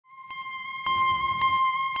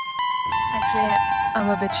Actually, I'm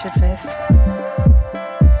a bit shit-faced.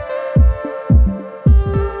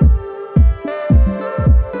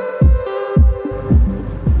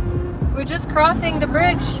 We're just crossing the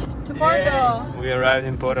bridge to Porto. Yeah, we arrived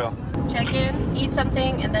in Porto. Check in, eat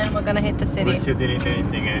something, and then we're gonna hit the city. We still didn't eat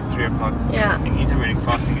anything and it's 3 o'clock. Yeah. And intermittent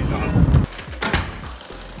fasting is on.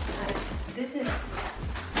 This is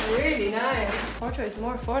really nice. Porto is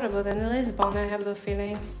more affordable than Lisbon, I have the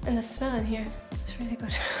feeling. And the smell in here is really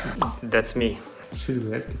good. That's me. Should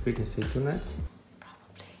we ask if we can stay 2 nights?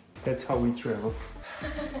 Probably. That's how we travel.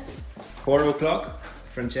 4 o'clock.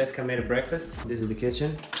 Francesca made a breakfast. This is the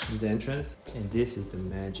kitchen, the entrance, and this is the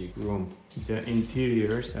magic room. The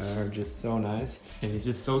interiors are just so nice, and it's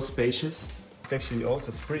just so spacious. It's actually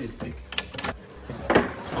also pretty sick. It's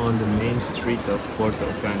on the main street of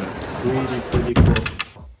Porto, kind of pretty cool.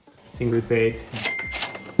 I think we paid.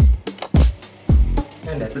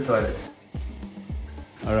 And that's the toilet.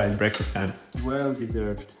 All right, breakfast time. Well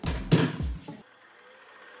deserved.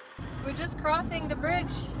 We're just crossing the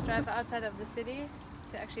bridge. Drive outside of the city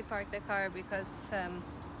to actually park the car because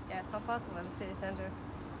yeah, it's not possible in the city center.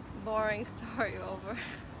 Boring story over.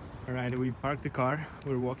 Alright, we parked the car.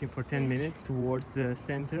 We're walking for 10 minutes towards the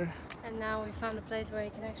center. And now we found a place where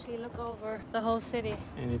you can actually look over the whole city.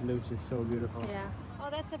 And it looks just so beautiful. Yeah. Oh,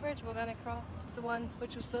 that's the bridge we're gonna cross. It's the one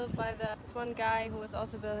which was built by this one guy who was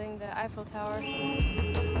also building the Eiffel Tower. I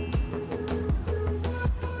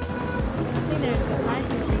think there's a light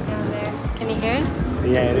music down there. Can you hear it?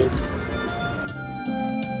 Yeah, it is.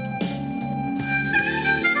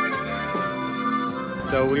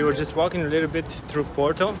 So we were just walking a little bit through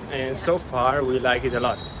Porto, and so far we like it a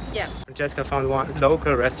lot. Yeah. Francesca found one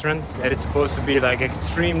local restaurant that it's supposed to be like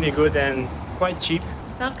extremely good and quite cheap.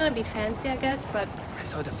 It's not gonna be fancy, I guess, but I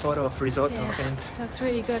saw the photo of risotto yeah, and looks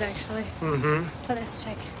really good actually. So let's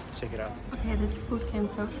check. check it out. Okay, this food came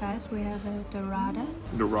so fast. We have a dorada,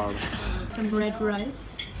 Dorado. some red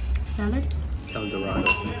rice, salad. El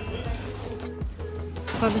Dorado.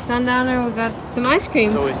 For the sundowner, we got some ice cream.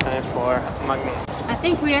 It's always time for Magnum. I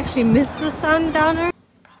think we actually missed the sundowner.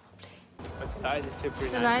 But the light is still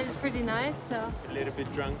pretty The nice. light is pretty nice, so. A little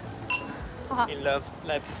bit drunk. In love,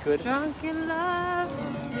 life is good. Drunk in love.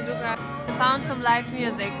 We found some live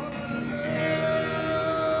music.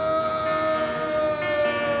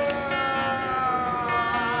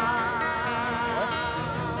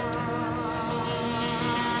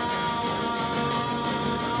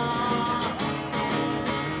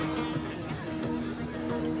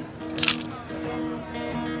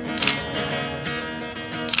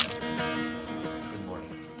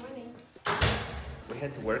 We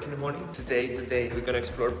had to work in the morning. Today is the day we're gonna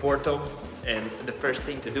explore Porto, and the first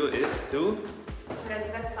thing to do is to...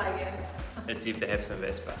 Let's see if they have some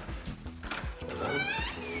Vespa.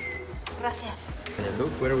 Gracias. And look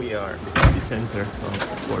where we are, the city center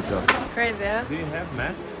of Porto. Crazy, huh? Do you have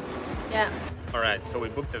mask? Yeah. Alright, so we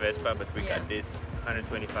booked the Vespa, but we Yeah. got this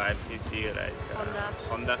 125cc like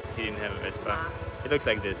Honda. He didn't have a Vespa. It looks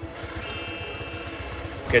like this.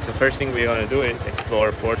 Okay, so first thing we're gonna do is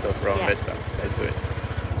explore Porto from Vespa. Let's do it.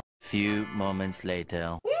 Few moments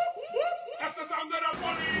later. We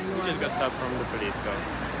just got stopped from the police, so...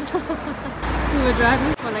 We were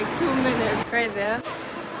driving for like 2 minutes. Crazy, huh?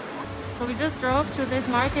 So we just drove to this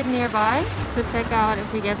market nearby to check out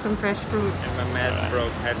if we get some fresh fruit. And my mask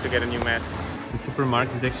broke. I had to get a new mask. The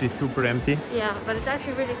supermarket is actually super empty. Yeah, but it's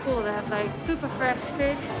actually really cool. They have like super fresh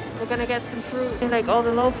fish. We're gonna get some fruit. And like all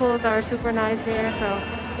the locals are super nice here, so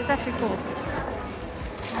it's actually cool.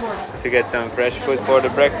 To get some fresh food for the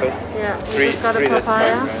breakfast. Yeah, we Free, just got a that's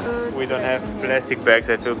papaya. fine, man. We don't have plastic bags.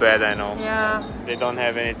 I feel bad, I know. Yeah. They don't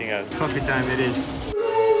have anything else. Coffee time it is.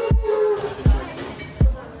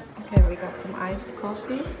 Okay, we got some iced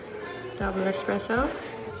coffee, double espresso.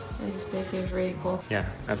 And this place is really cool. Yeah,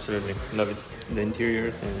 absolutely. Love it. The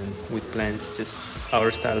interiors and with plants, just our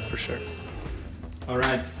style for sure.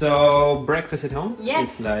 Alright, so breakfast at home.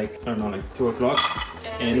 Yes. It's like, I don't know, like 2 o'clock.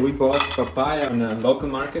 And we bought papaya on a local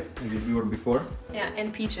market that we were before. Yeah,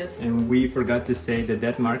 and peaches. And we forgot to say that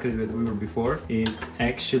that market that we were before, it's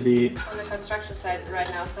actually... On the construction site right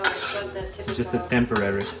now, so it's not the typical... It's just a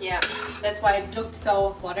temporary. Yeah, that's why it looked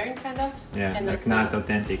so modern, kind of. Yeah, and like not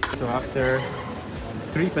authentic. So after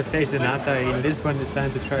 3 pastéis de nata in Lisbon, it's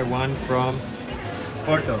time to try one from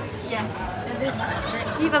Porto. Yeah,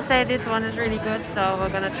 and people say this one is really good, so we're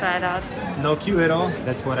gonna try it out. No queue at all.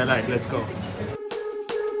 That's what I like. Let's go.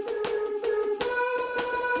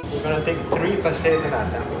 We're gonna take 3 pastéis de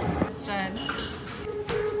nata. Let's try it.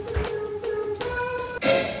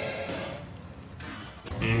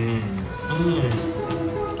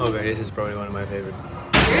 Okay, this is probably one of my favorites.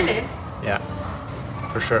 Really? Yeah,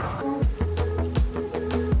 for sure.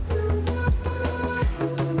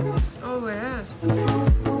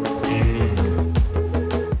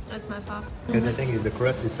 Because I think the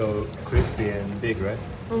crust is so crispy and big, right?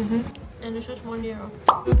 And it's just €1.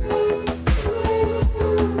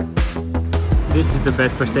 This is the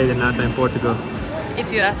best pastel de nata in Portugal.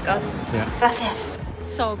 If you ask us. Yeah. Gracias.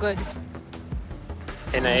 So good.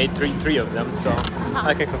 And I ate three of them, so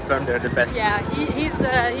I can confirm they're the best. Yeah, he's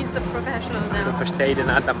the professional The now. pastel de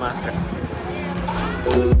nata master.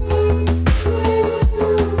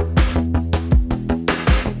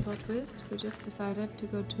 We just decided to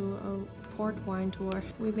go to a port wine tour.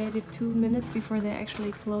 We made it 2 minutes before they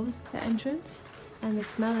actually closed the entrance, and the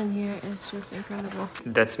smell in here is just incredible.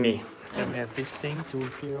 That's me. And we have this thing to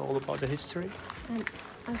hear all about the history. And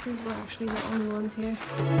I think we're actually the only ones here.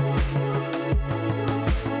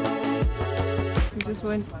 We just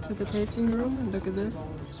went to the tasting room and look at this.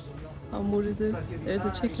 How mood is this? There's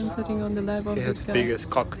a chicken sitting on the lap of this guy. Biggest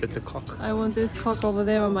cock. That's a cock. I want this cock over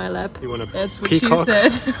there on my lap. You want a That's what peacock? she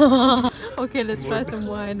said. Okay, let's try some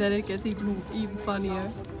wine, then it gets even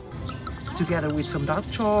funnier. Together with some dark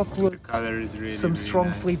chocolate, The color is really, some really strong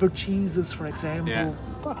nice. flavored cheeses, for example. Yeah.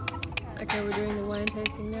 Okay, we're doing the wine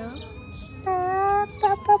tasting now.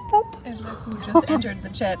 And look who just entered the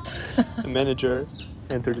chat. The manager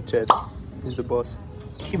entered the chat. He's the boss.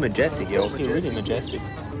 He's majestic, yo. He's really majestic.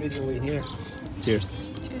 The reason we're here. Cheers.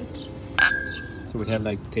 Cheers. So we have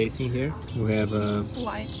like tasting here. We have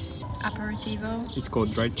White aperitivo. it's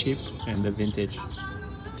called dried chip and the vintage.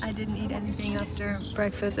 I didn't eat anything after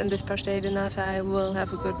breakfast, and this pastel de nata, I will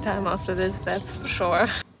have a good time after this, that's for sure.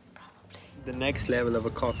 The next level of a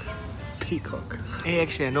cock. Peacock. Hey,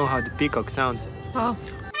 actually, I know how the peacock sounds. Oh.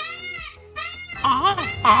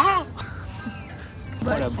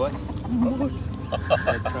 What up, boy?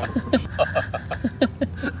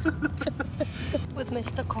 With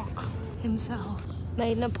Mr. Cock himself.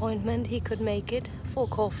 Made an appointment, he could make it for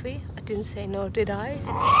coffee. I didn't say no, did I?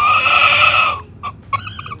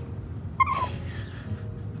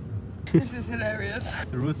 This is hilarious.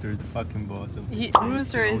 The rooster is the fucking boss.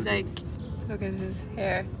 Rooster is like, look at his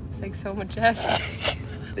hair. It's like so majestic.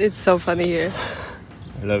 It's so funny here.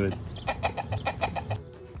 I love it.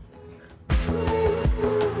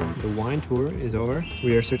 The wine tour is over.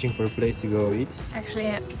 We are searching for a place to go eat.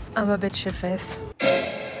 Actually, I'm a bit shit-faced.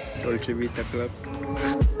 Dolce Vita Club.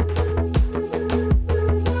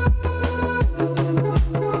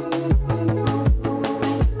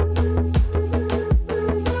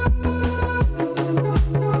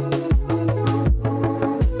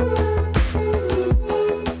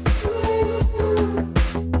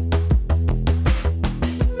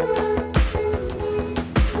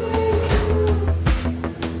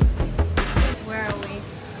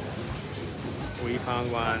 We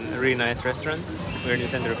found one really nice restaurant. We're in the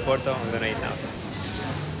center of Porto. I'm gonna eat now.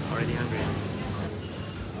 Already hungry.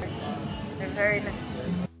 They're very nice.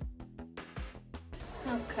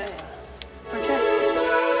 Okay.